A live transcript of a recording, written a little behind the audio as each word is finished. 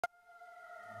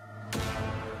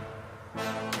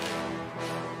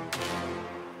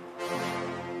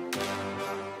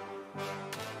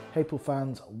Hey pool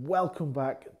fans, welcome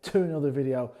back to another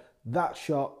video. That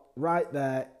shot right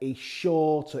there is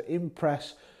sure to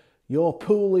impress your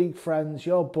pool league friends,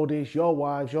 your buddies, your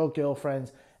wives, your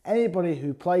girlfriends, anybody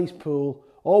who plays pool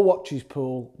or watches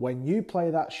pool. When you play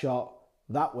that shot,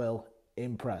 that will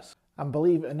impress. And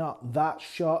believe it or not, that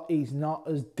shot is not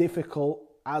as difficult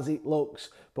as it looks,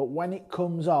 but when it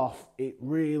comes off, it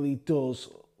really does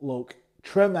look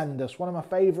tremendous. One of my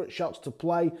favourite shots to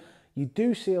play. You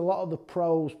do see a lot of the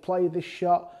pros play this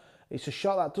shot. It's a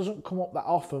shot that doesn't come up that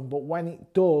often, but when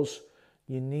it does,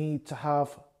 you need to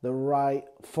have the right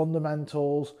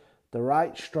fundamentals, the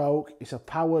right stroke. It's a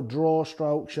power draw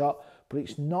stroke shot, but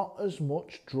it's not as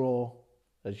much draw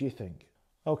as you think.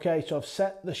 Okay, so I've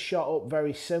set the shot up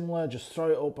very similar. Just throw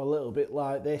it up a little bit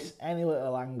like this, any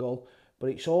little angle, but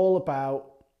it's all about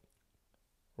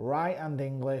right hand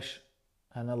English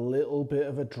and a little bit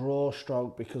of a draw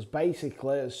stroke, because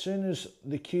basically as soon as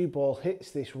the cue ball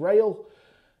hits this rail,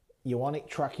 you want it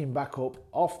tracking back up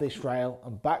off this rail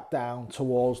and back down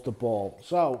towards the ball.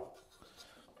 So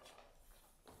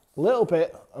a little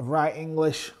bit of right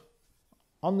English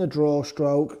on the draw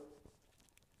stroke.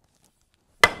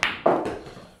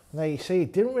 There you see,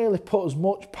 it didn't really put as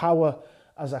much power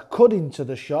as I could into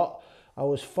the shot. I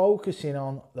was focusing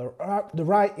on the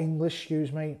right English,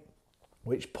 excuse me,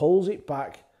 which pulls it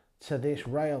back to this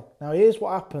rail. Now here's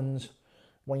what happens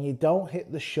when you don't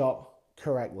hit the shot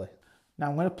correctly. Now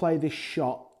I'm going to play this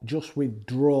shot just with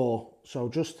draw. So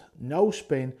just no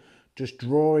spin, just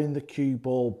drawing the cue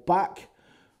ball back.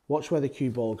 Watch where the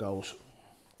cue ball goes.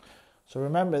 So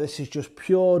remember, this is just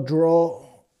pure draw,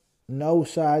 no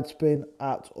side spin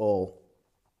at all.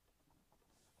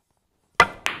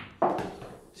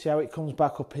 See how it comes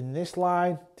back up in this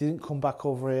line? Didn't come back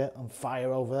over here and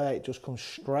fire over there. It just comes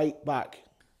straight back.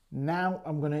 Now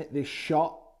I'm going to hit this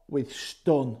shot with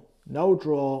stun. No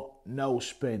draw, no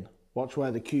spin. Watch where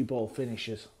the cue ball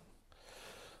finishes.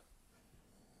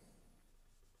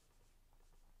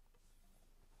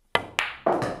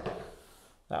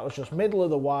 That was just middle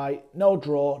of the white. No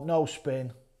draw, no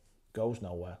spin. Goes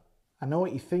nowhere. I know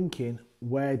what you're thinking.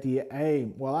 Where do you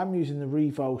aim? Well, I'm using the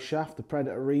Revo shaft, the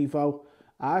Predator Revo.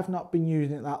 I've not been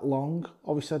using it that long.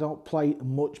 Obviously, I don't play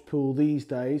much pool these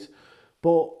days,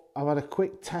 but I've had a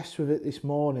quick test with it this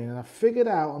morning and I figured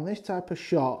out on this type of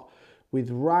shot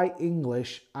with right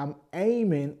English, I'm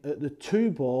aiming at the two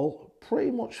ball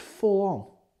pretty much full on,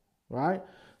 right?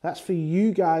 That's for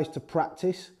you guys to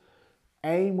practice.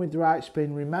 Aim with right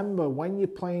spin. Remember, when you're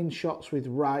playing shots with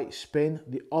right spin,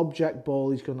 the object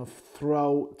ball is going to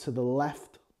throw to the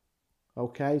left.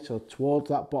 Okay, so towards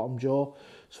that bottom jaw.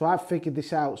 So I've figured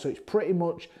this out. So it's pretty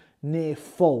much near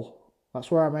full. That's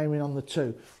where I'm aiming on the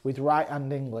two with right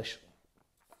hand English.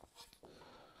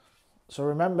 So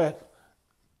remember,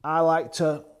 I like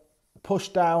to push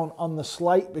down on the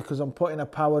slate because I'm putting a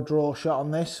power draw shot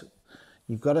on this.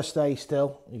 You've got to stay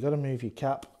still. You've got to move your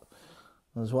cap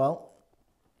as well.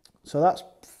 So that's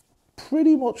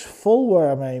pretty much full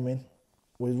where I'm aiming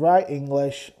with right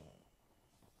English.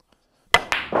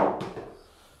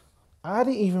 I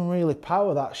didn't even really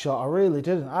power that shot. I really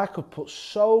didn't. I could put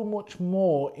so much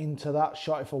more into that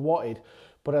shot if I wanted,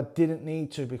 but I didn't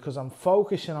need to because I'm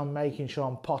focusing on making sure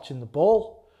I'm potting the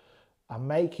ball. I'm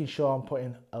making sure I'm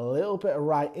putting a little bit of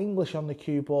right English on the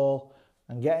cue ball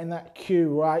and getting that cue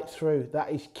right through.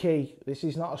 That is key. This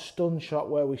is not a stun shot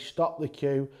where we stop the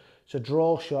cue. It's a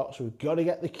draw shot, so we've got to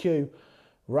get the cue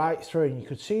right through. And you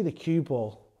could see the cue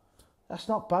ball. That's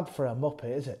not bad for a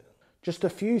muppet, is it? Just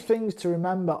a few things to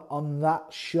remember on that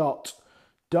shot.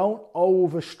 Don't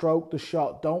overstroke the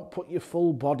shot. Don't put your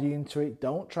full body into it.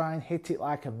 Don't try and hit it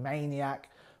like a maniac.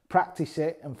 Practice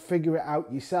it and figure it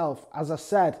out yourself. As I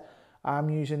said, I'm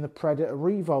using the Predator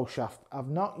Revo shaft. I've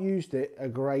not used it a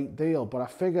great deal, but I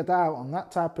figured out on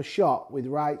that type of shot with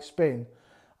right spin,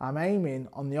 I'm aiming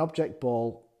on the object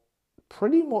ball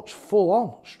pretty much full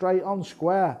on, straight on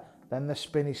square. Then the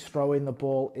spin is throwing the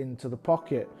ball into the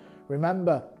pocket.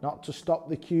 Remember not to stop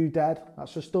the cue dead.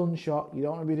 That's a stun shot. You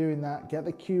don't want to be doing that. Get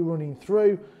the cue running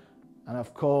through. And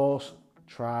of course,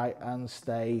 try and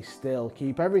stay still.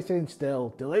 Keep everything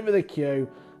still. Deliver the cue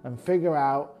and figure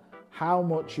out how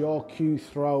much your cue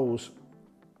throws.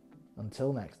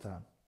 Until next time.